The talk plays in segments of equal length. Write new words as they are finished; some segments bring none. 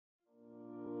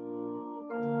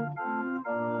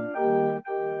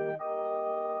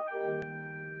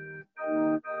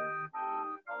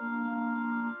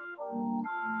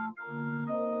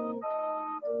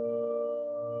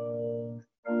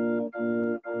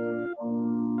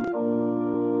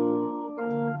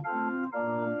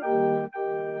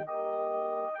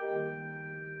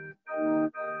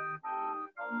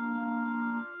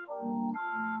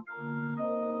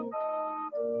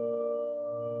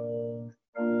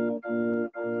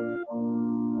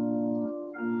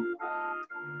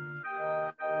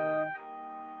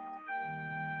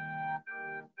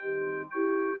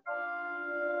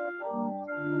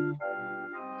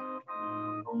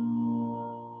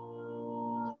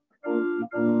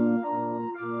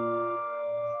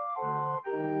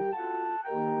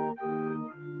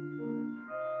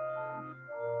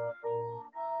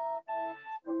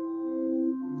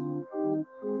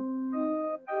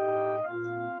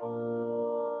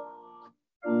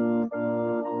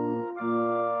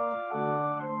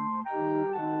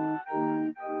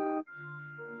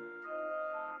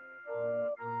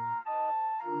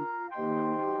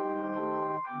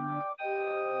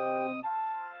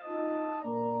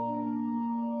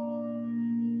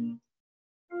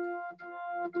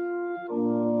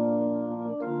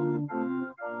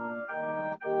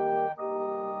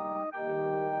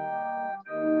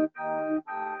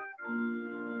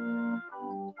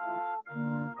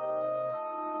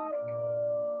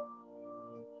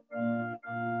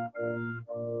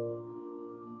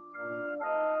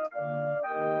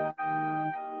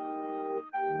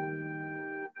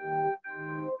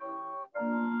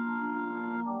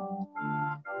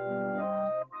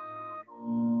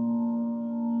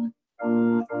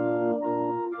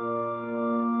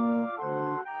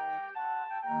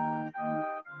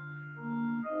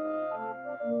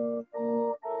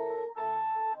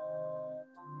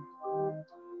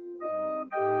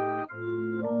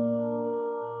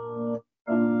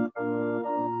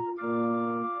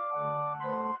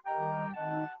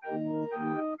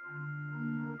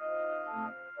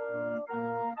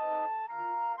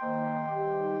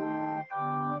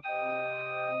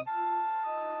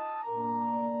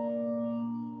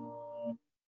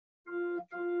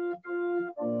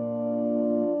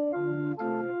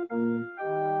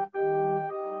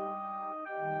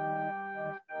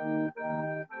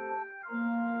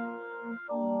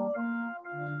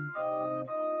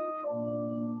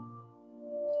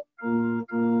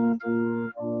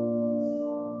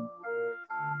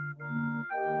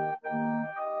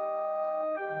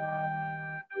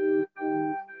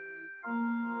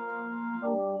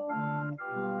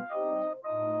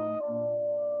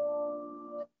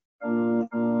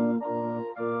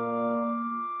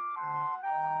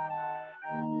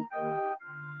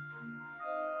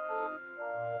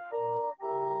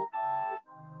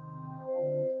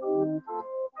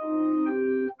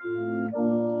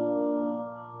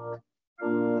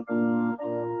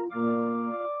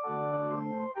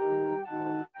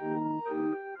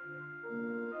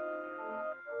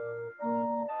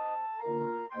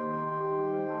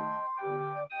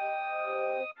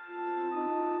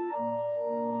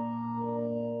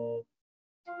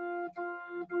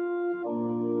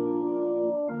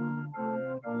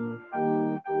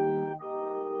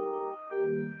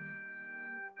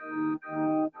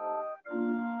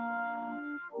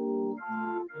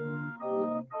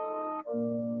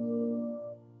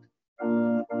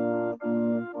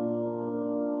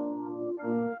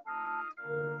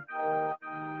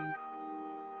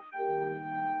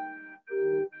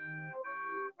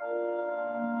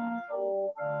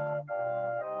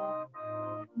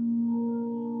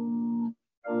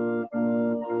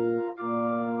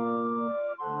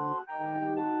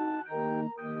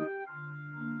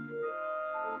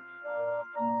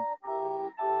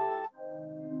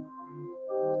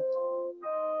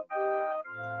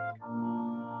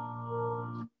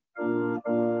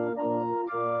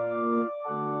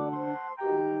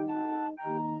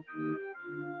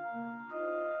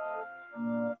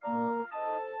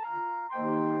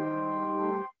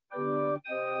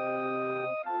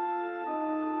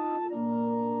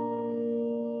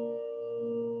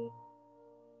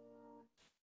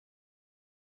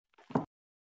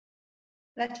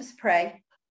Let us pray.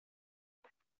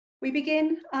 We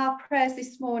begin our prayers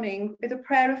this morning with a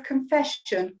prayer of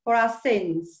confession for our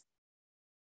sins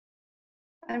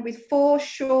and with 4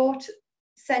 short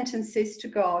sentences to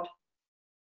God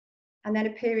and then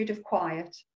a period of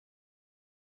quiet.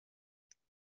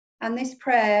 And this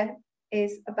prayer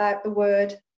is about the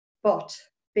word but,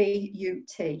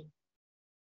 B-U-T.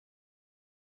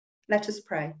 Let us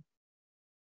pray.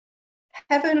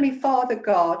 Heavenly Father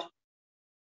God,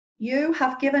 you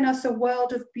have given us a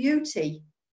world of beauty,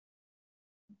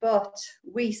 but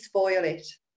we spoil it.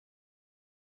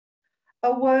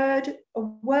 A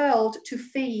world to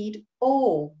feed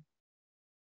all,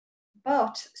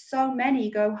 but so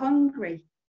many go hungry.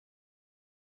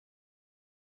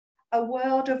 A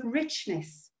world of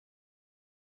richness,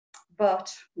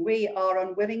 but we are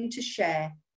unwilling to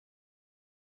share.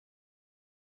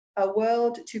 A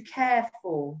world to care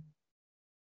for,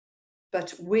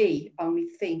 but we only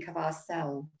think of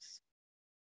ourselves.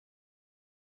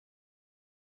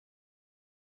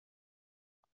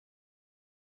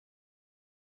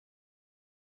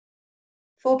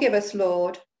 Forgive us,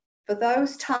 Lord, for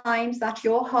those times that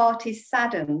your heart is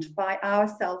saddened by our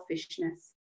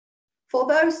selfishness, for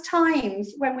those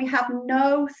times when we have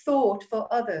no thought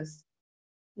for others,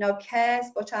 no cares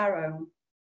but our own.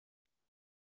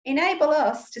 Enable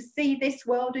us to see this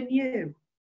world anew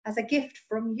as a gift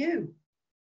from you,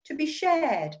 to be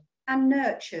shared and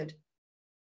nurtured,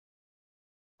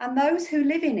 and those who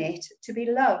live in it to be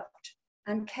loved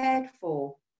and cared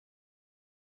for.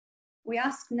 We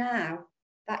ask now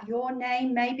that your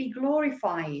name may be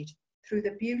glorified through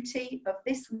the beauty of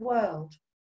this world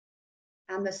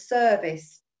and the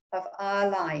service of our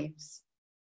lives.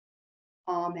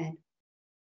 Amen.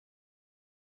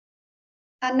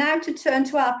 And now to turn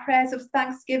to our prayers of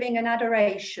thanksgiving and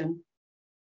adoration.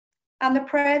 And the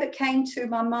prayer that came to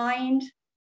my mind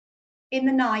in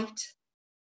the night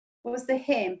was the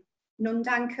hymn, Nun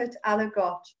danket alle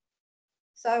Gott.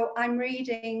 So I'm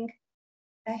reading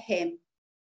a hymn,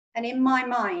 and in my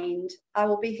mind, I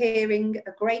will be hearing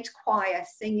a great choir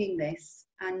singing this,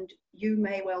 and you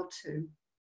may well too.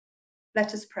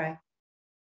 Let us pray.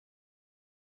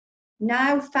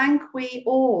 Now thank we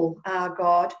all our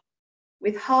God,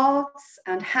 with hearts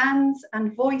and hands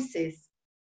and voices,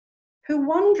 who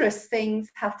wondrous things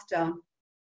hath done,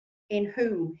 in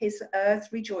whom his earth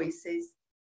rejoices,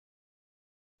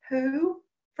 who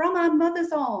from our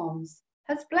mother's arms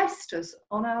has blessed us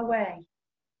on our way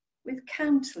with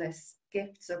countless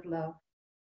gifts of love,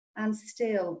 and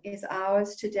still is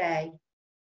ours today.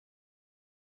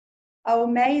 Oh,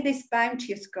 may this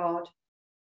bounteous God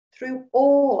through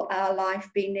all our life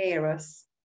be near us,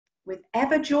 with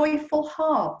ever joyful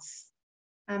hearts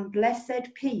and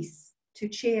blessed peace to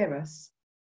cheer us,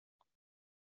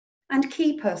 and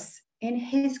keep us in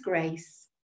his grace,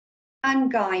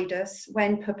 and guide us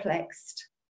when perplexed,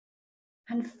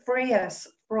 and free us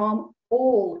from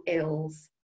all ills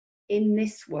in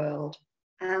this world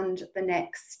and the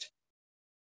next.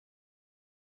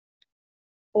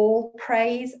 All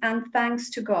praise and thanks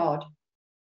to God,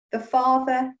 the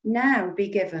Father, now be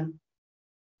given,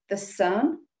 the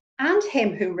Son, and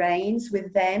him who reigns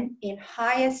with them in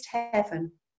highest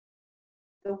heaven,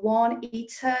 the one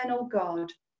eternal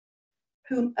God,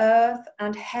 whom earth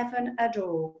and heaven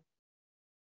adore.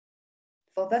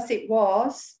 For thus it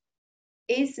was,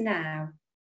 is now,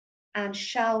 and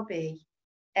shall be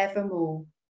evermore.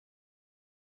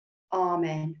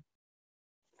 Amen.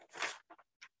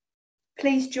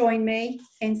 Please join me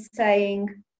in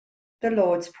saying the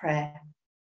Lord's Prayer.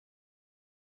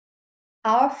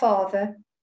 Our Father,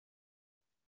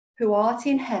 who art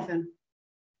in heaven,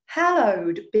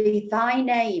 hallowed be thy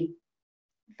name.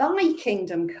 Thy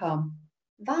kingdom come,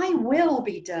 thy will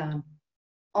be done,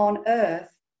 on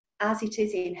earth as it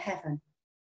is in heaven.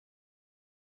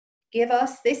 Give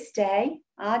us this day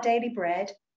our daily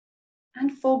bread,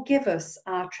 and forgive us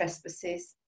our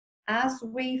trespasses, as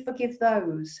we forgive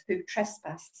those who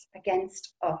trespass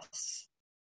against us.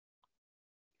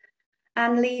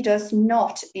 And lead us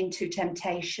not into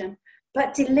temptation,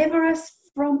 but deliver us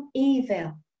from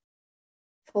evil.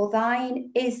 For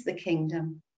thine is the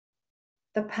kingdom,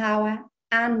 the power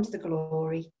and the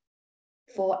glory,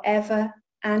 forever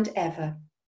and ever.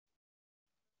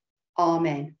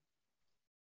 Amen.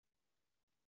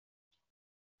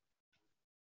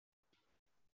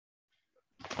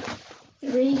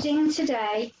 The reading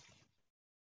today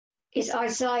is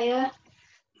Isaiah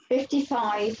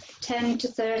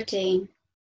 55:10-13.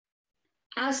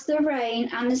 As the rain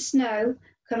and the snow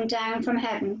come down from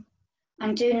heaven,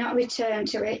 and do not return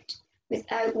to it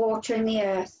without watering the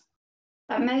earth,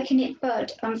 and making it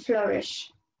bud and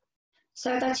flourish,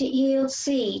 so that it yields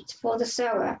seed for the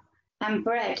sower and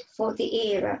bread for the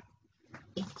eater.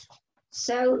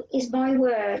 So is my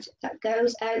word that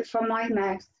goes out from my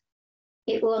mouth.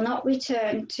 It will not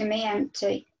return to me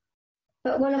empty,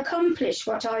 but will accomplish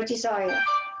what I desire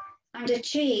and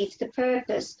achieve the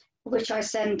purpose for which I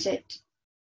sent it.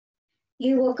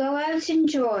 You will go out in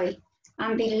joy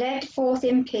and be led forth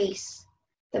in peace.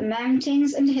 The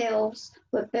mountains and hills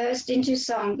will burst into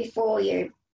song before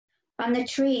you, and the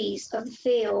trees of the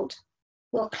field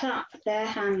will clap their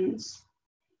hands.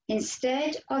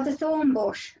 Instead of the thorn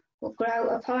bush will grow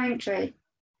a pine tree,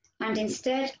 and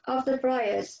instead of the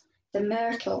briars, the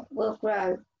myrtle will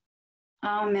grow.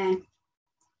 Amen.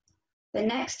 The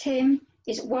next hymn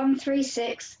is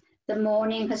 136, The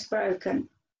Morning Has Broken.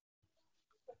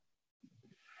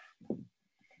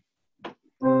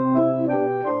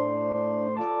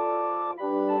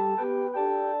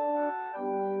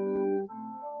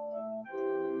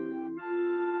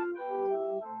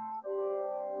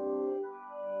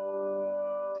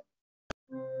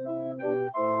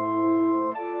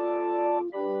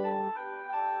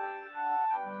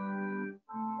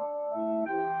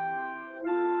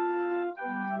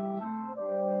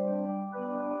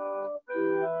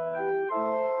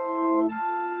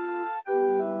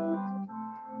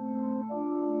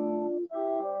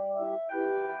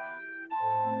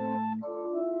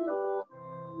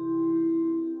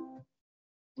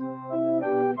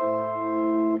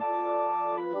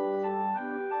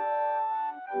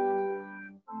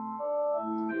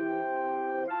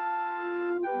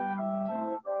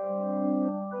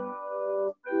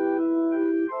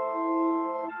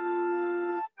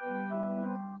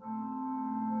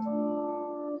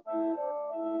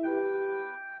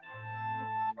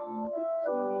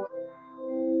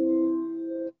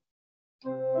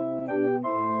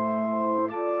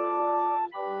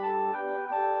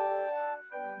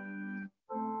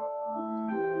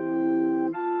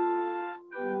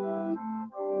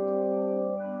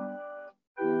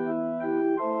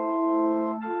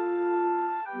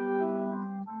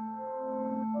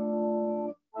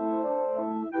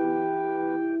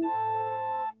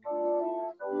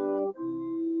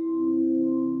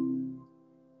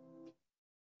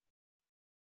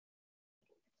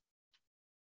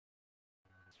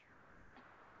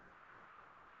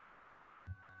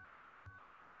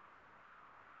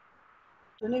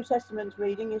 The New Testament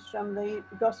reading is from the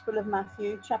Gospel of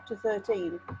Matthew, chapter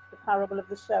 13, the parable of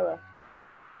the sower.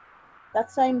 That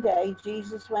same day,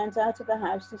 Jesus went out of the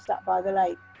house and sat by the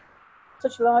lake.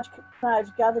 Such large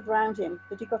crowds gathered round him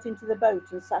that he got into the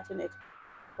boat and sat in it,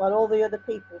 while all the other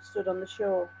people stood on the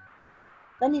shore.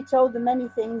 Then he told them many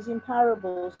things in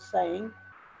parables, saying,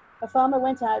 a farmer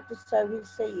went out to sow his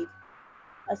seed.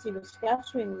 As he was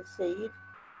scattering the seed,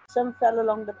 some fell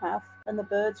along the path, and the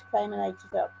birds came and ate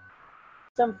it up.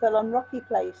 Some fell on rocky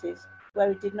places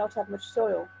where it did not have much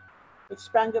soil. It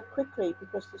sprang up quickly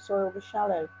because the soil was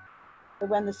shallow. But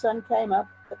when the sun came up,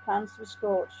 the plants were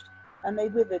scorched, and they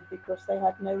withered because they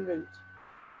had no root.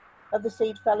 Other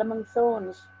seed fell among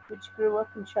thorns, which grew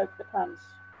up and choked the plants.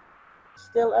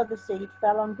 Still other seed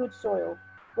fell on good soil,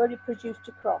 where it produced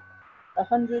a crop,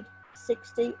 100,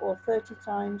 60, or 30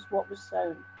 times what was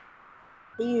sown.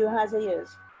 He who has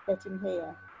ears, let him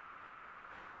hear.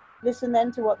 Listen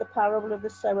then to what the parable of the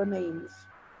sower means.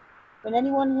 When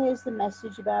anyone hears the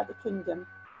message about the kingdom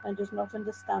and does not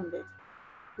understand it,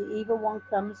 the evil one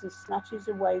comes and snatches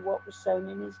away what was sown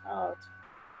in his heart.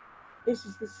 This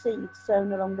is the seed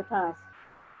sown along the path.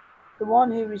 The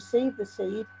one who received the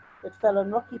seed that fell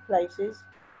on rocky places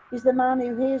is the man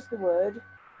who hears the word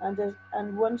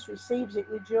and once receives it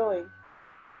with joy.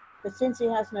 But since he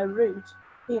has no root,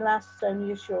 he lasts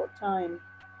only a short time.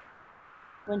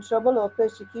 When trouble or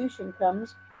persecution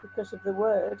comes because of the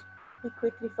word, he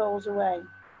quickly falls away.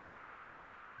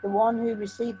 The one who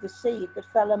received the seed that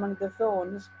fell among the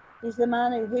thorns is the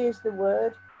man who hears the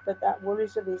word, but that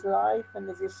worries of his life and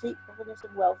the deceitfulness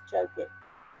of wealth choke it,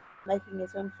 making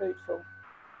it unfruitful.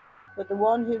 But the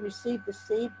one who received the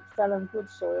seed that fell on good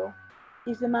soil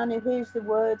is the man who hears the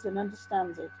words and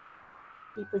understands it.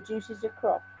 He produces a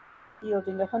crop,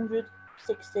 yielding 100,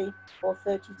 60, or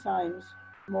 30 times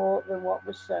more than what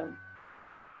was sown.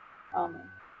 Amen.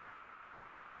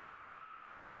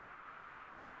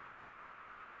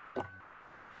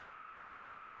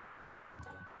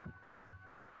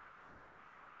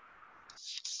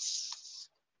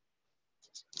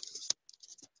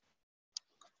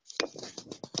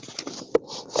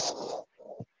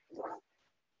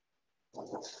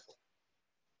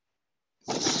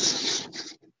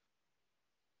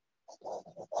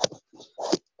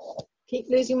 Keep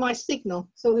losing my signal,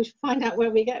 so we should find out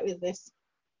where we get with this.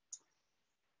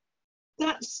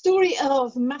 story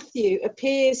of Matthew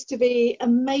appears to be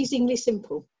amazingly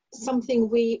simple, something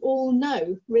we all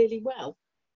know really well.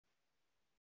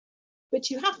 But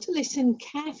you have to listen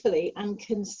carefully and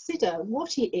consider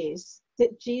what it is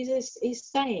that Jesus is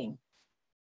saying.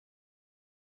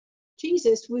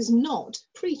 Jesus was not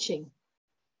preaching.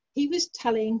 He was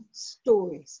telling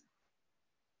stories.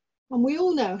 And we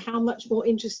all know how much more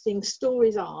interesting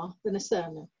stories are than a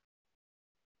sermon.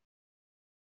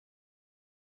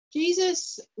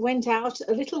 Jesus went out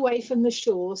a little way from the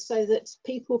shore so that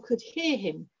people could hear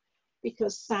him,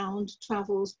 because sound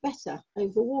travels better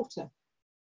over water.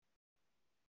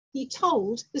 He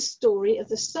told the story of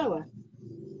the sower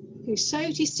who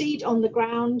sowed his seed on the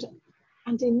ground,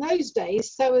 and in those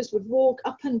days sowers would walk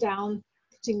up and down,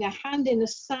 putting their hand in a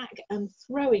sack and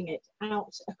throwing it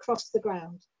out across the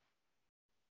ground.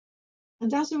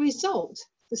 And as a result,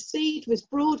 the seed was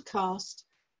broadcast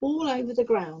all over the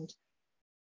ground.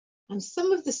 And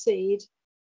some of the seed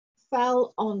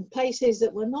fell on places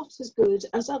that were not as good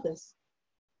as others.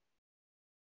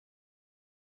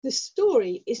 The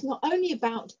story is not only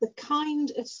about the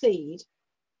kind of seed,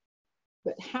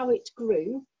 but how it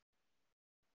grew,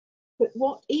 but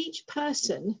what each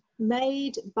person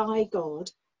made by God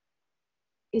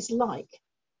is like,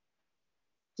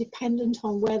 dependent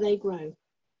on where they grow.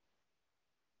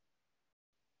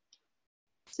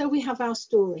 So we have our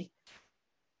story.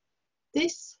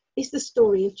 This is the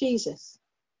story of Jesus.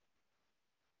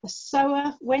 A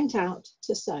sower went out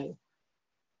to sow.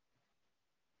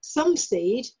 Some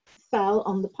seed fell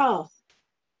on the path.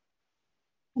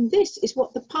 And this is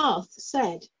what the path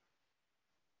said.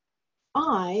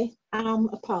 I am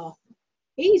a path,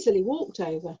 easily walked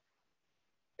over.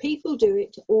 People do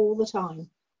it all the time.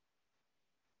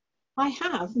 I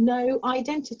have no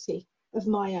identity of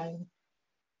my own.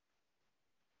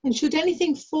 And should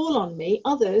anything fall on me,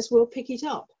 others will pick it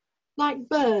up, like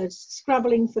birds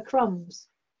scrabbling for crumbs,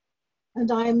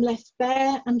 and I am left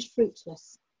bare and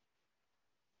fruitless.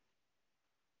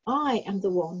 I am the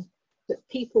one that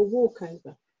people walk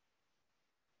over.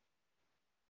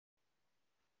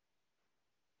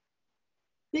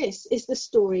 This is the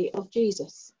story of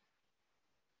Jesus.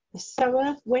 The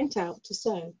sower went out to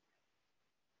sow.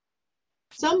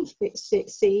 Some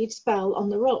seeds fell on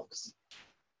the rocks,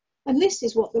 and this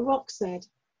is what the rock said.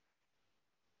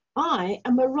 I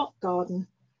am a rock garden,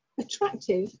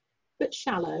 attractive but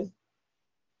shallow.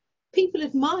 People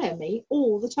admire me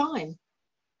all the time.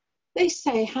 They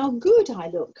say how good I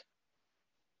look,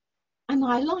 and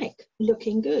I like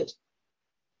looking good.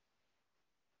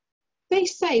 They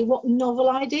say what novel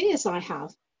ideas I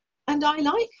have, and I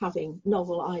like having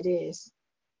novel ideas.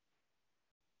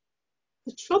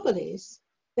 The trouble is,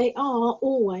 they are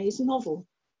always novel,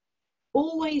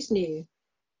 always new,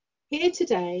 here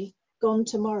today, gone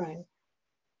tomorrow.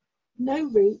 No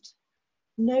root,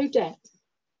 no depth,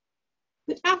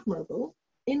 but admirable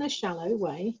in a shallow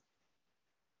way.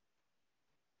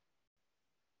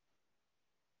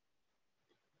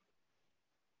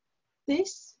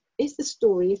 This is the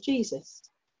story of Jesus.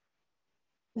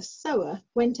 The sower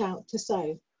went out to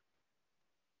sow.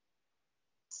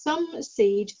 Some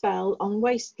seed fell on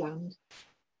wasteland.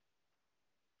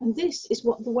 And this is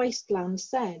what the wasteland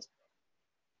said.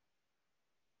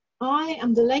 I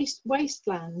am the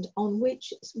wasteland on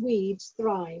which weeds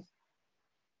thrive.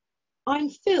 I'm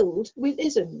filled with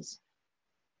isms.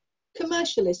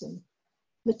 Commercialism,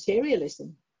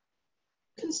 materialism,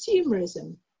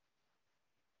 consumerism,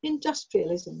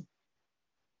 industrialism,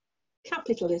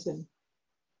 capitalism,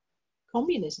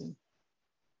 communism.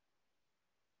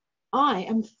 I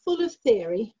am full of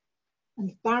theory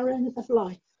and barren of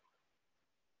life,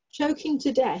 choking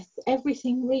to death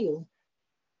everything real.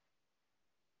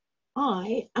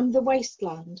 I am the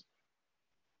wasteland,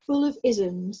 full of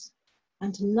isms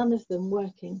and none of them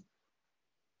working.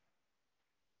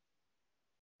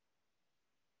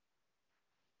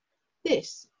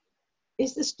 This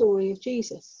is the story of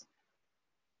Jesus.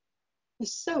 The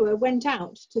sower went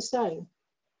out to sow.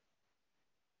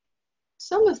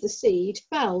 Some of the seed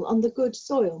fell on the good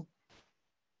soil.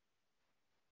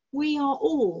 We are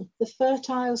all the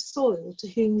fertile soil to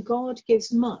whom God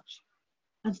gives much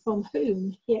and from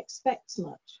whom he expects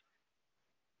much.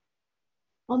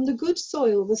 On the good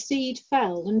soil the seed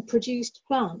fell and produced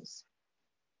plants,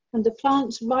 and the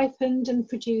plants ripened and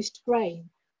produced grain,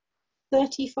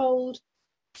 30-fold,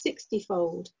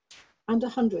 60-fold, and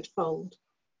 100-fold.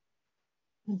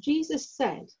 And Jesus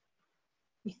said,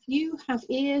 if you have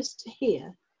ears to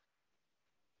hear,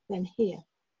 then hear.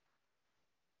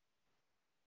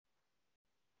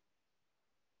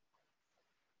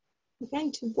 We're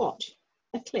going to watch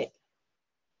a clip,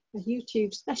 a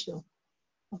YouTube special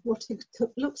of what it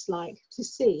looks like to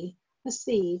see a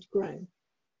seed grow.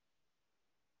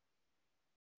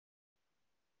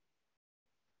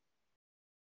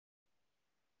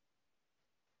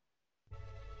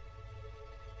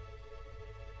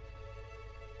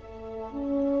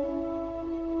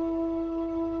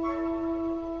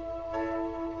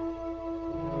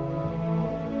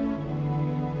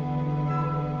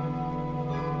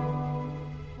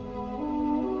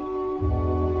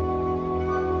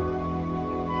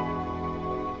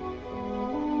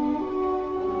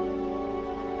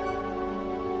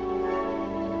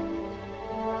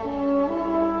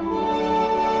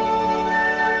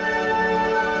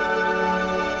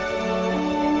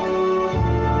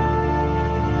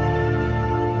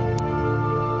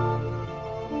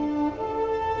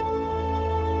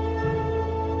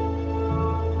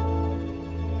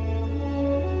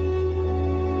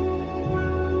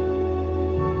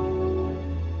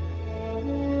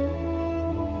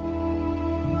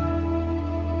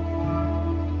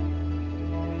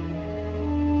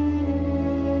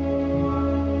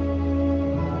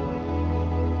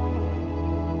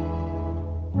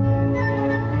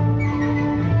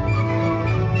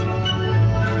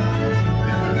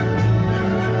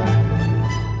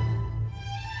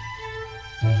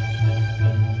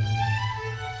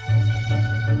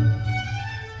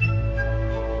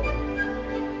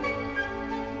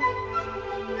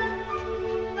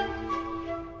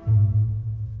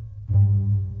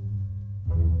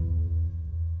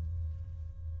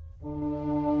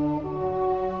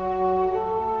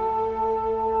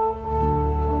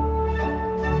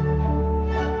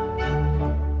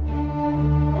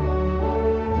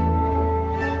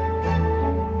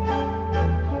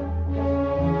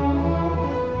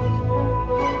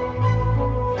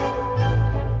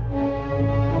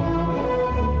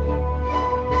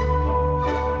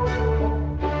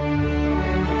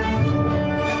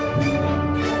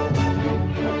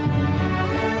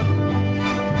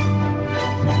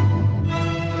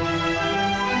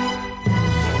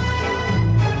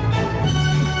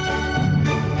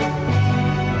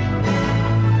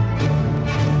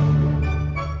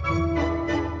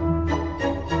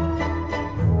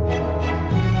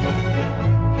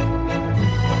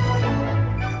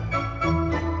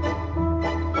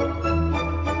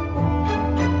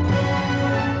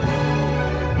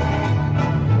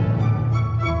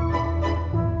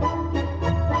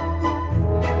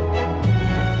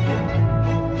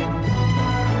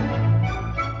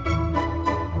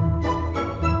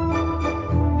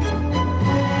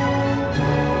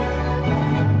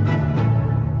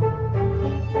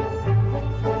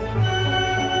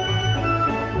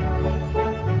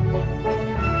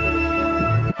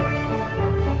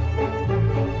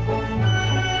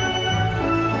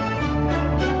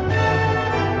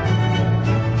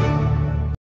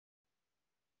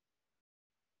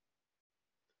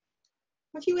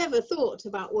 Have you ever thought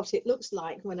about what it looks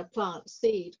like when a plant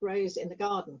seed grows in the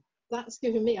garden? That's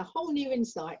given me a whole new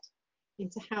insight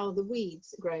into how the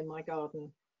weeds grow in my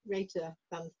garden, greater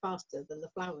than faster than the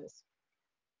flowers.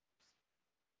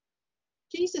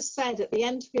 Jesus said at the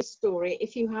end of his story,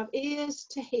 if you have ears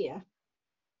to hear,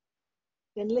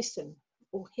 then listen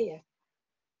or hear.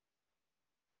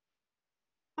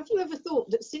 Have you ever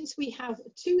thought that since we have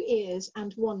 2 ears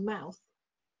and 1 mouth,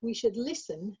 we should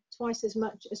listen twice as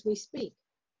much as we speak?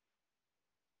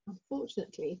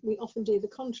 Unfortunately, we often do the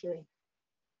contrary.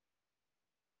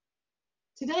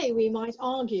 Today, we might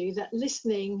argue that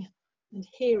listening and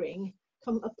hearing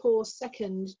come a poor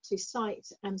second to sight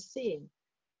and seeing.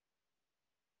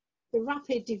 The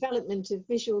rapid development of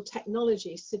visual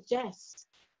technology suggests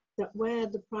that where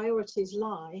the priorities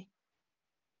lie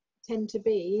tend to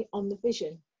be on the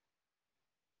vision.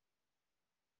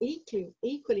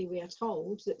 Equally, we are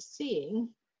told that seeing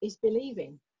is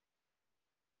believing.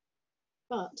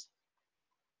 But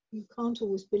you can't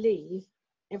always believe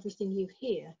everything you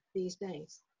hear these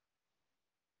days.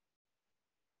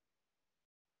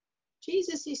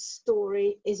 Jesus'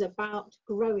 story is about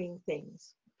growing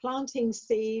things, planting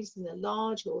seeds in the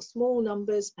large or small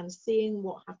numbers and seeing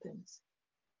what happens.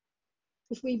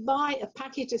 If we buy a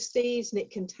packet of seeds and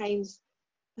it contains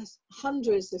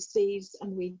hundreds of seeds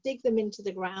and we dig them into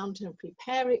the ground and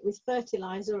prepare it with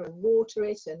fertilizer and water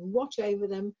it and watch over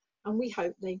them and we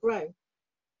hope they grow.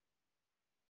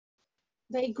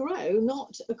 They grow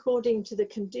not according to the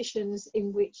conditions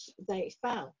in which they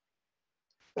fell.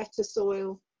 Better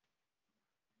soil,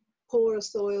 poorer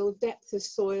soil, depth of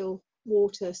soil,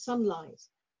 water, sunlight.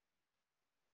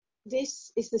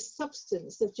 This is the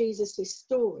substance of Jesus'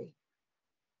 story.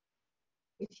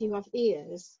 If you have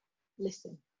ears,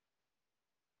 listen.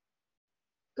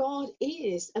 God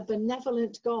is a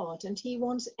benevolent God, and he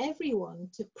wants everyone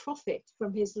to profit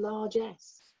from his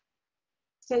largesse,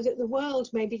 so that the word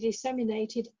may be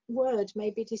disseminated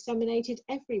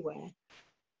everywhere,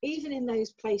 even in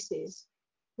those places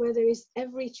where there is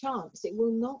every chance it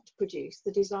will not produce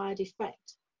the desired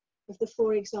effect of the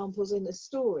 4 examples in the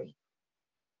story.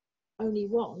 Only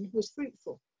one was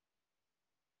fruitful.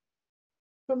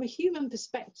 From a human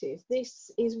perspective,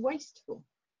 this is wasteful.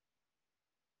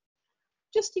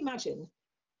 Just imagine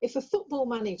if a football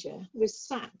manager was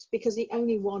sacked because he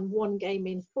only won 1 game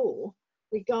in 4,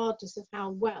 regardless of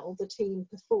how well the team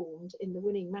performed in the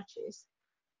winning matches.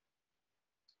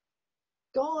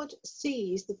 God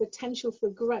sees the potential for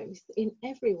growth in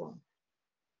everyone.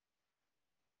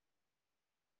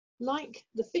 Like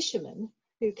the fishermen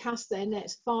who cast their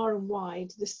nets far and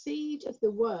wide, the seed of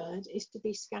the word is to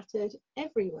be scattered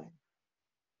everywhere.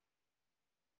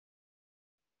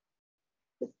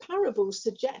 The parable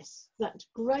suggests that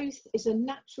growth is a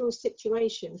natural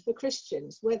situation for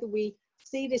Christians, whether we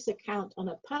see this account on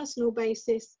a personal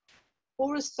basis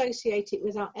or associate it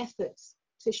with our efforts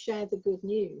to share the good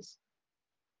news.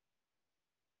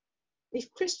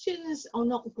 If Christians are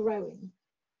not growing,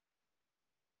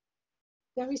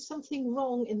 there is something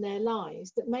wrong in their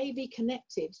lives that may be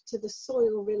connected to the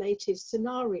soil-related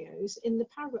scenarios in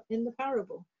the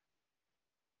parable.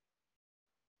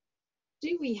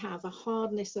 Do we have a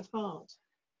hardness of heart?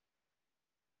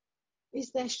 Is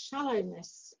there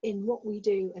shallowness in what we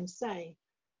do and say?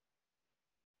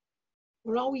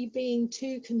 Or are we being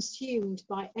too consumed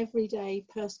by everyday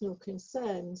personal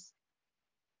concerns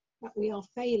that we are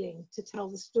failing to tell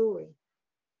the story?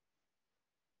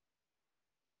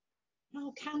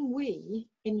 How can we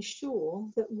ensure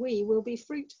that we will be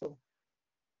fruitful?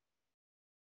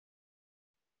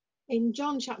 In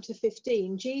John chapter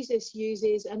 15, Jesus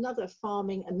uses another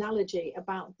farming analogy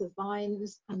about the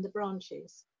vines and the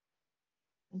branches.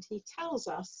 And he tells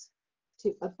us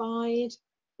to abide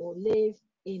or live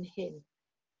in him,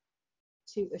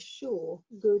 to assure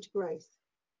good growth.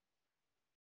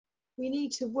 We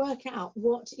need to work out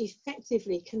what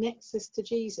effectively connects us to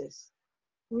Jesus,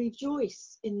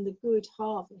 rejoice in the good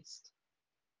harvest,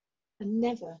 and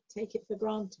never take it for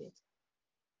granted.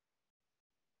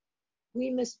 We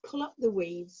must pull up the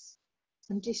weeds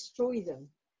and destroy them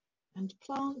and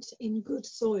plant in good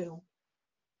soil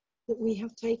that we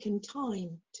have taken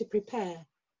time to prepare.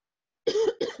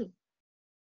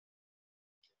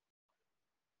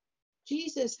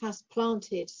 Jesus has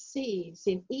planted seeds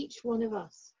in each one of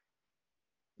us.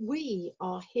 We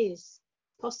are his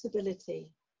possibility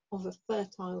of a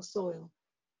fertile soil.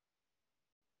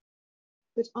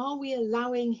 But are we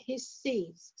allowing his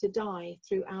seeds to die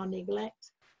through our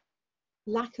neglect,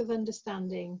 lack of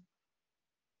understanding,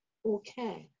 or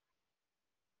care?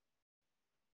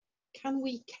 Can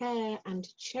we care and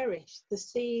cherish the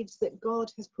seeds that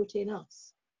God has put in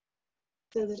us,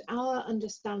 so that our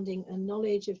understanding and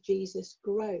knowledge of Jesus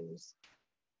grows,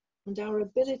 and our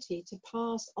ability to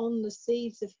pass on the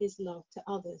seeds of his love to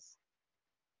others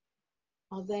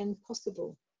are then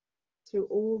possible through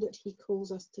all that he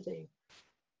calls us to do?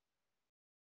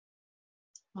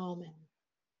 Amen.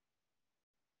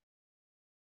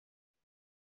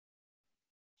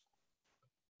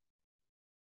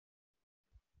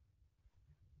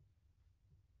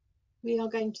 We are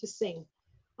going to sing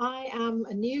I Am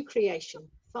a New Creation,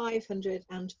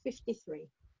 553.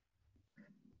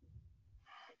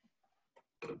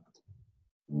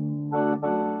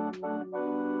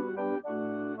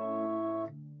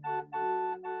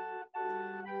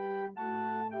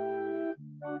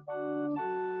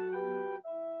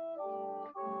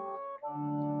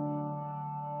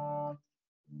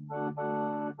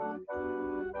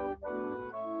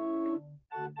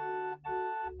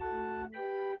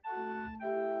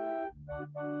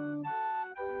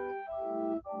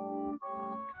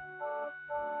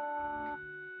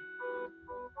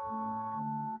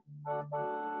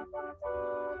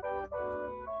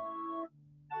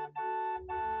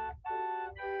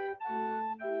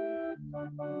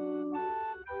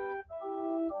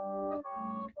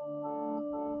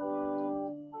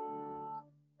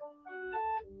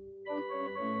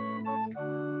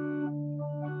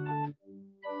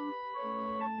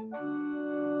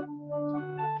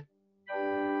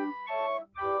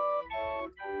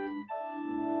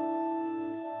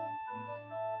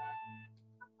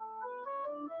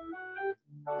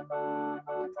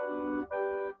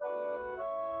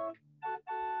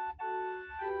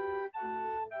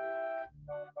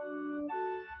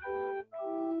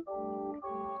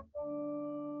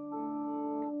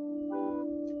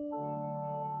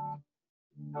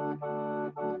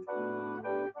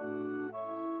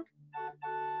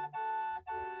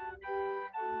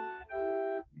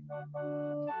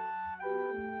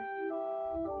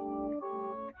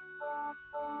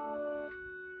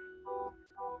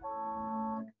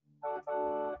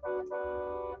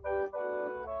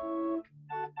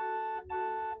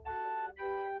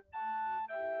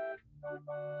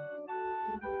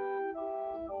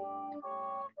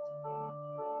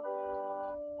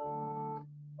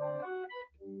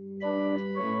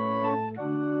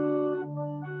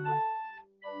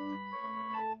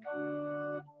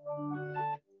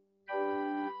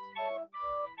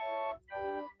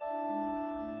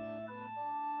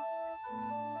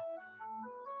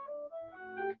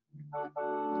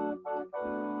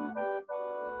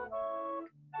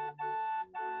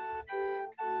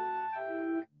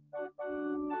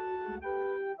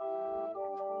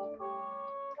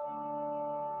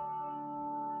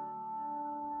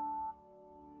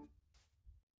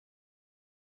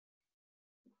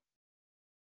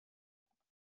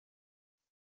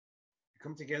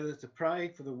 come together to pray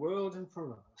for the world and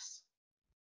for us.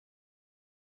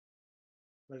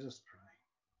 Let us pray.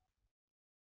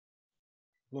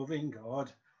 Loving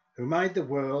God, who made the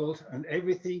world and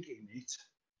everything in it,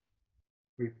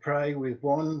 we pray with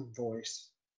one voice,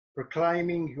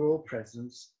 proclaiming your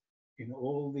presence in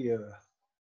all the earth.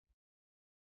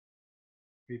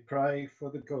 We pray for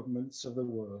the governments of the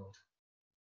world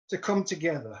to come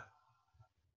together,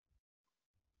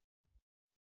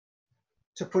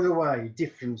 to put away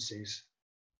differences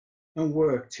and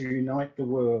work to unite the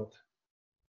world,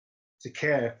 to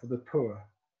care for the poor,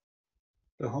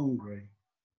 the hungry,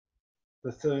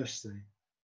 the thirsty,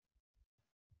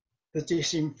 the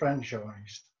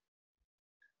disenfranchised,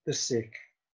 the sick,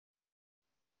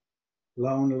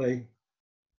 lonely,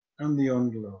 and the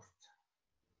unloved.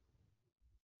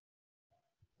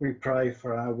 We pray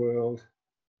for our world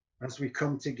as we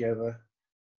come together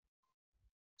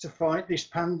to fight this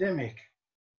pandemic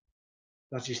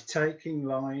that is taking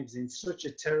lives in such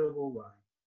a terrible way.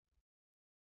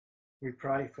 We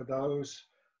pray for those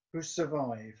who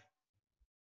survive,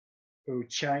 who are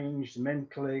changed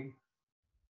mentally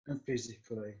and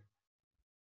physically,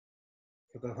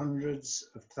 for the hundreds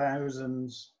of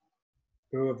thousands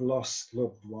who have lost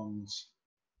loved ones.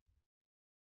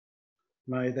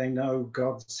 May they know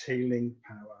God's healing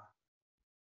power,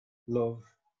 love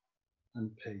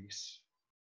and peace.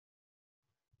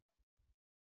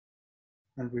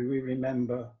 And we will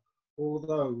remember all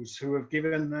those who have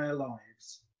given their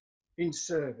lives in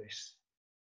service,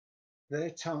 their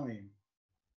time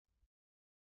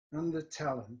and the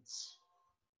talents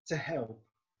to help.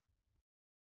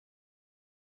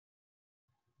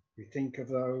 We think of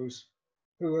those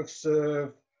who have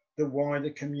served the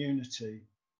wider community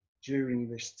during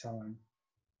this time,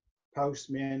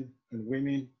 postmen and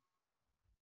women,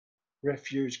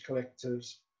 refuge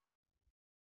collectors,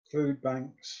 food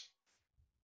banks,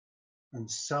 and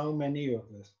so many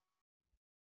others.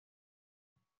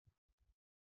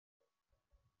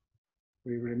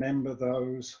 We remember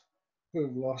those who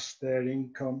have lost their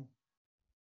income,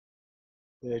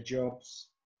 their jobs,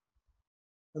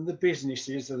 and the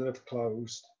businesses that have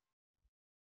closed.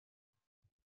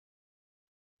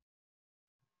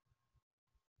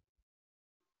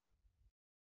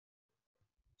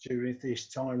 During this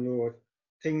time, Lord,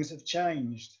 things have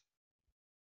changed.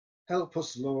 Help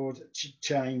us, Lord, to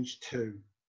change too.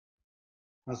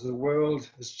 As the world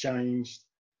has changed,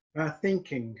 our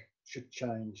thinking should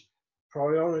change,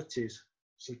 priorities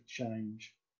should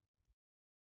change.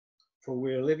 For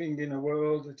we are living in a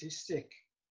world that is sick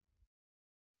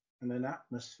and an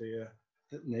atmosphere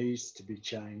that needs to be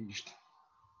changed.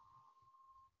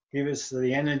 Give us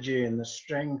the energy and the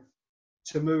strength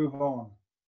to move on,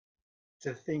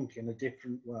 to think in a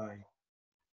different way.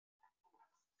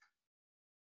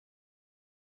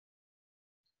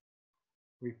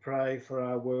 We pray for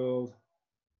our world,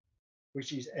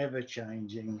 which is ever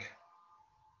changing.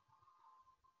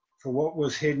 For what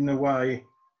was hidden away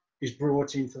is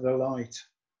brought into the light.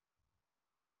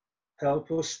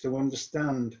 Help us to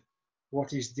understand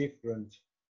what is different,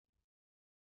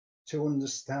 to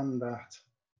understand that.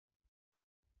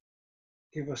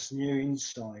 Give us new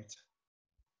insight.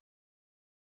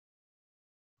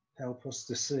 Help us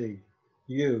to see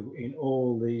you in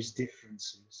all these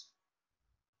differences.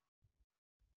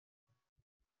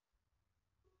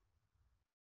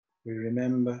 We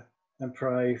remember and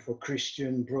pray for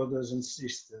Christian brothers and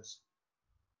sisters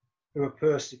who are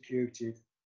persecuted,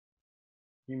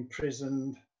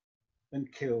 imprisoned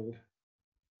and killed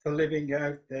for living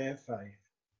out their faith.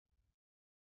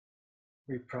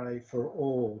 We pray for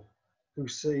all who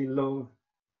see love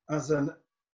as an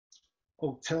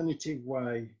alternative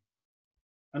way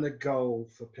and a goal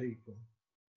for people.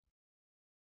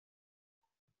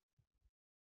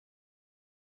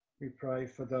 We pray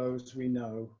for those we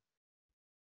know,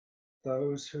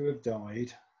 those who have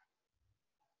died,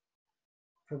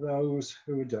 for those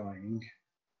who are dying,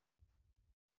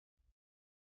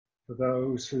 for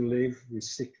those who live with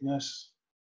sickness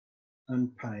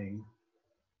and pain,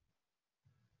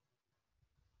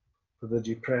 for the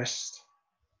depressed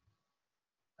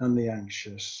and the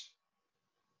anxious.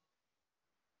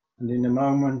 And in a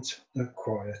moment of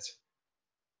quiet,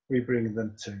 we bring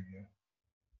them to you.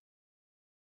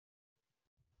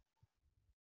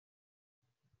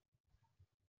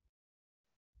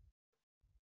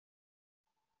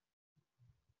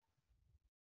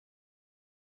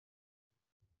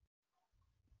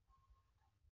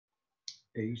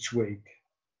 Each week,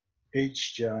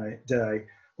 each day,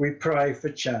 we pray for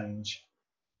change,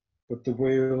 but the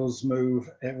wheels move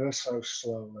ever so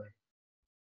slowly.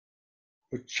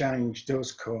 But change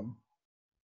does come.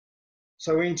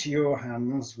 So into your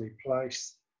hands we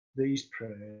place these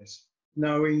prayers,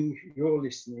 knowing you're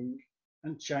listening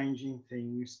and changing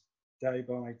things day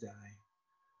by day.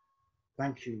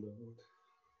 Thank you,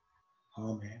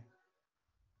 Lord. Amen.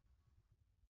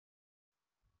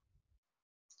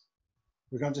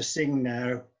 We're going to sing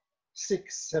now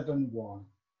 671.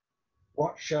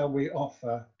 What shall we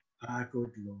offer our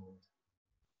good Lord?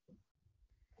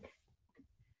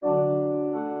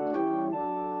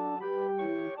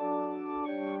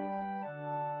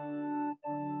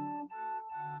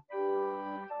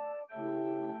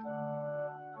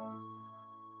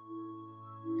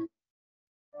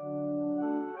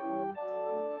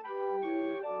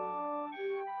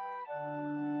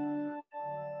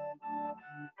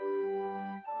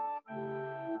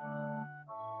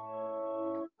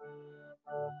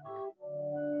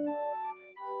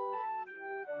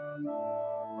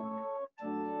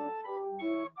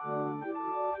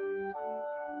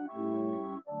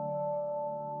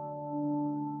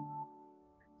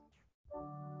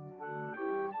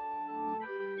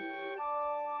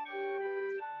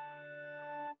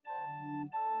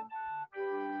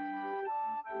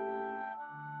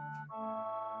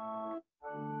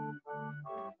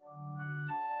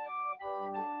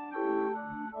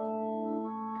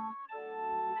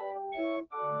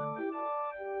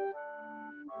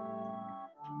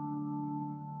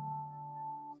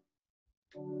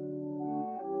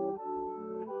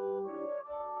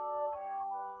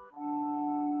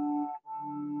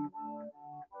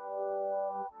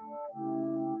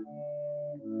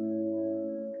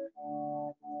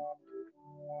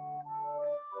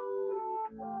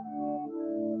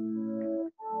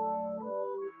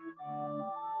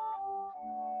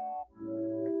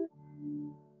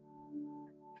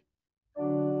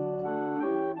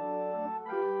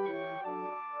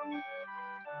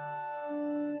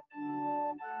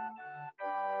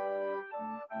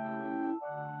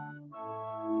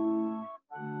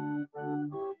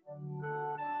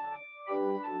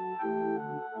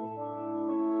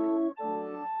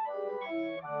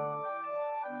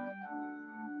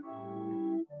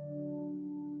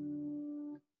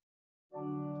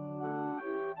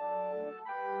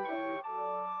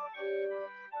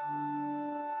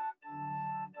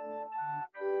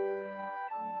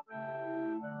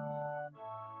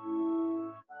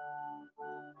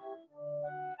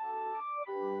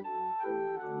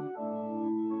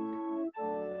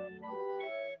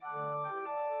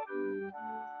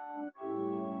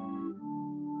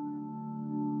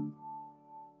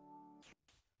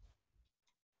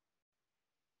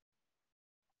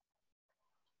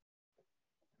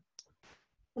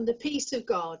 And the peace of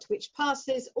God, which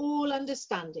passes all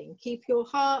understanding, keep your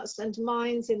hearts and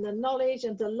minds in the knowledge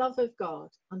and the love of God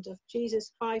and of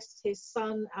Jesus Christ, his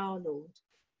Son, our Lord.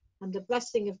 And the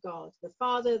blessing of God, the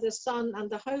Father, the Son, and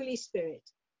the Holy Spirit,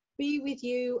 be with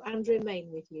you and remain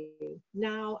with you,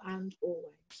 now and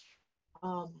always.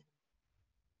 Amen.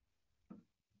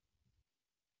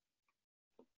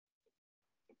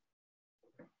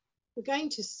 We're going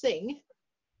to sing,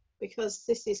 because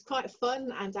this is quite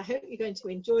fun and I hope you're going to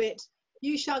enjoy it.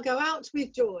 You shall go out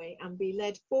with joy and be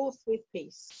led forth with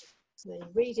peace. The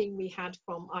reading we had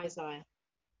from Isaiah.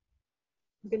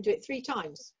 I'm going to do it 3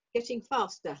 times, getting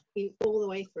faster all the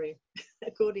way through,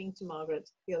 according to Margaret,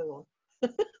 the other one.